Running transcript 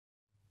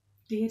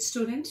Dear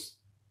students,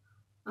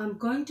 I'm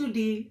going to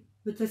deal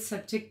with the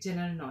subject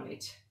general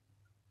knowledge.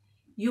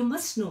 You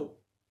must know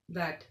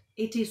that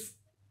it is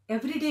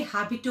everyday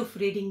habit of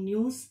reading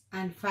news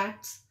and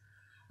facts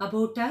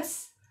about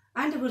us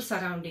and our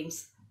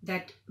surroundings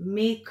that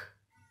make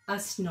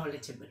us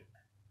knowledgeable.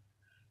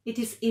 It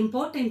is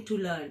important to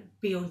learn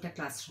beyond the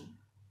classroom.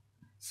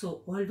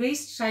 So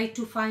always try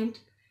to find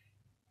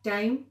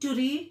time to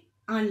read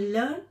and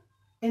learn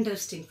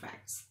interesting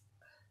facts.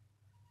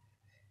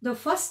 The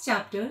first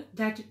chapter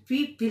that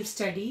we will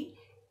study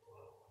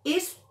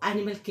is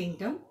Animal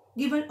Kingdom,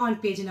 given on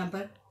page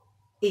number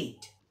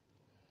 8.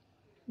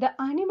 The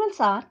animals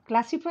are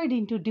classified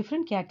into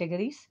different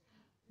categories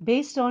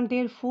based on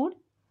their food,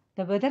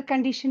 the weather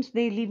conditions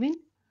they live in,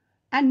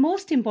 and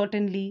most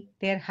importantly,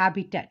 their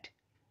habitat.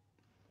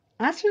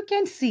 As you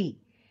can see,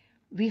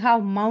 we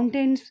have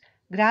mountains,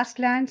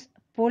 grasslands,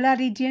 polar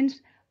regions,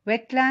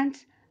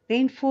 wetlands,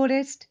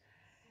 rainforest,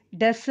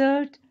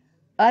 desert,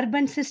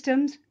 urban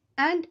systems,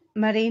 and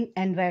marine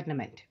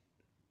environment.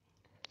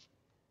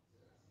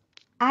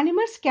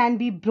 Animals can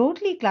be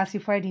broadly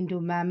classified into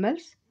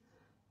mammals,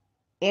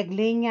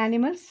 egg-laying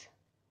animals,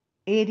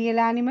 aerial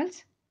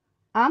animals,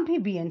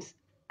 amphibians,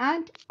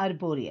 and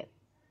arboreal.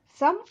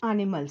 Some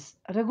animals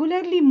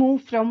regularly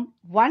move from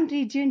one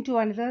region to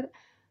another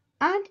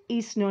and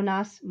is known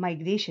as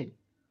migration.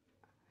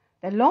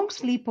 The long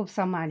sleep of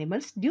some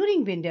animals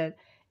during winter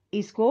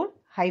is called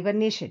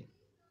hibernation.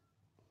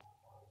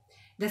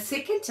 The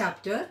second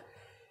chapter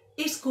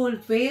is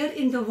called Where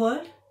in the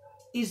World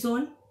is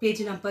on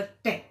page number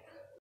 10.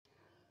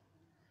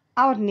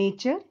 Our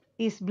nature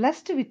is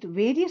blessed with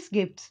various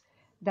gifts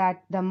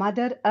that the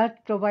Mother Earth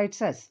provides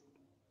us,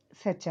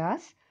 such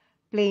as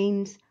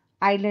plains,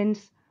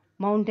 islands,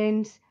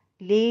 mountains,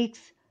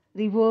 lakes,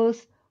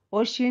 rivers,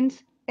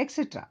 oceans,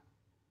 etc.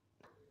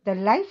 The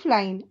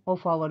lifeline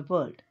of our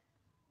world.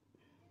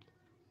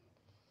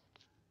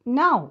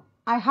 Now,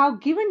 I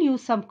have given you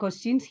some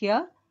questions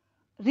here.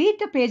 Read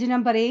the page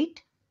number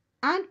 8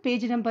 and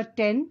page number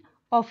 10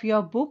 of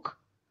your book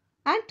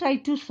and try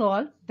to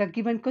solve the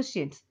given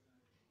questions.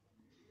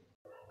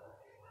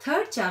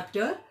 Third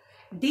chapter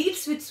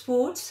deals with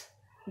sports,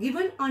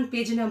 given on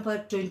page number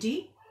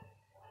 20.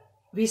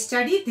 We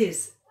study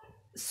this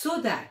so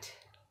that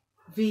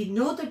we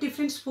know the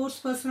different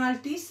sports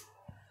personalities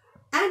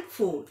and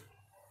for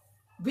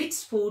which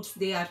sports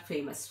they are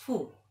famous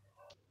for.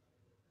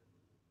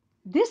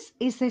 This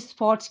is a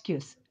sports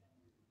quiz.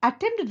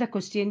 Attempt the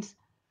questions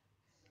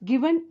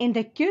given in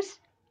the quiz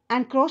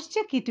and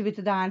cross-check it with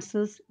the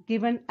answers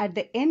given at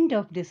the end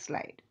of this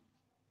slide.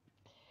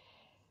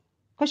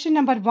 Question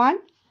number 1.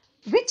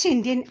 Which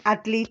Indian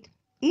athlete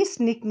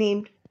is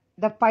nicknamed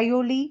the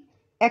Paoli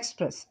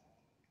Express?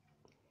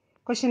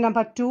 Question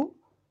number 2.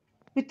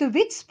 With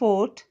which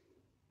sport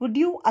would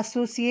you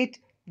associate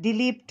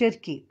Dileep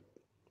Turkey?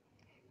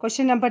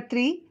 Question number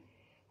 3.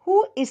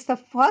 Who is the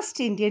first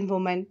Indian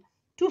woman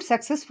to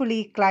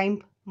successfully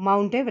climb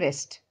Mount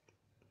Everest?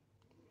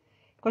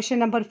 Question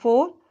number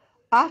 4.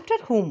 After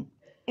whom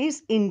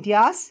is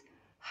India's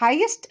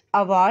highest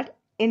award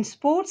in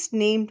sports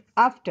named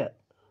after?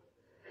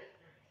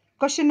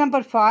 Question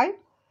number 5.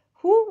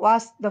 Who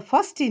was the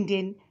first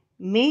Indian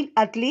male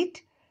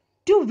athlete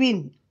to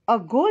win a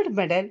gold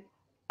medal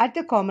at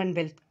the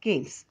Commonwealth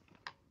Games?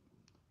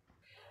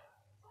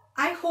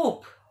 I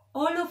hope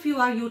all of you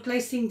are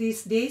utilizing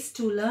these days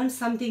to learn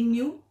something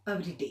new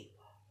every day.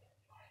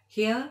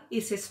 Here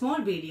is a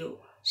small video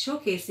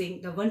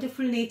showcasing the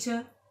wonderful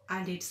nature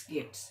and its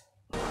gifts.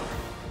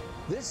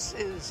 This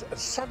is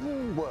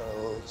 7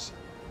 worlds,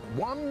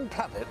 1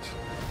 planet.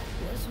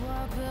 This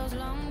world feels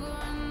longer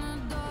in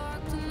the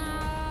dark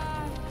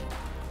tonight.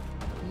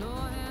 No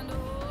hand to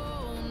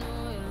hold, no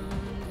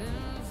hand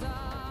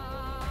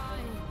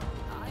inside.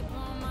 I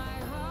pour my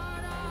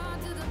heart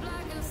onto the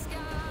blackest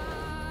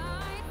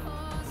sky.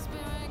 Oh,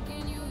 Spirit,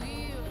 can you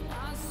hear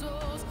our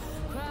souls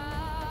cry?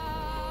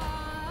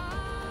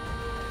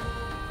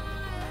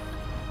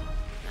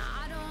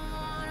 I don't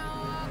wanna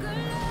walk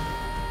alone.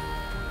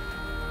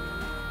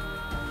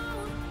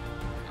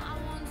 I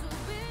want to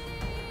believe.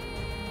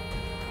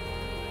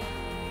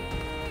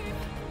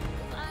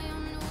 I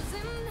am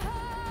losing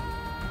hope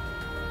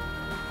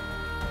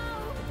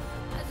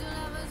as your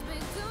love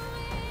speak to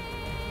me.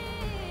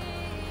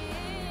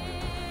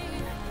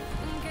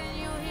 Can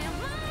you hear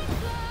my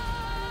flow?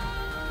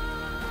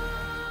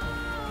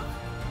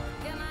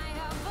 Can I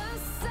have a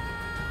sign?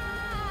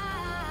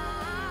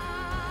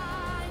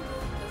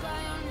 'Cause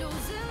I am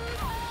losing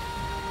hope.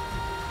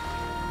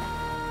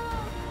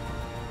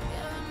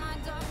 You're in my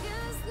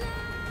darkest night.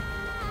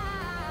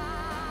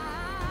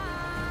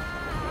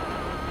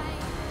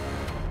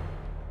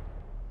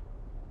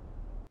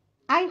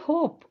 I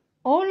hope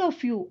all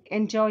of you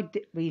enjoyed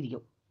the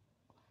video.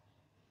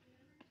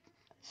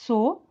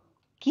 So,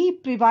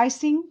 keep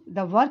revising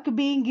the work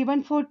being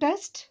given for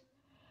test.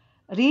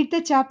 Read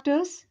the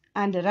chapters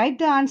and write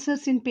the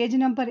answers in page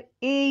number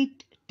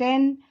 8,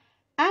 10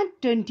 and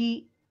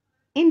 20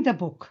 in the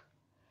book.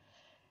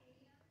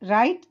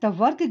 Write the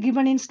work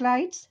given in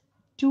slides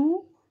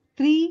 2,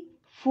 3,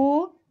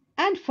 4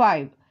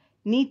 5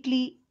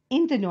 neatly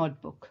in the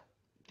notebook.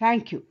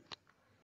 Thank you.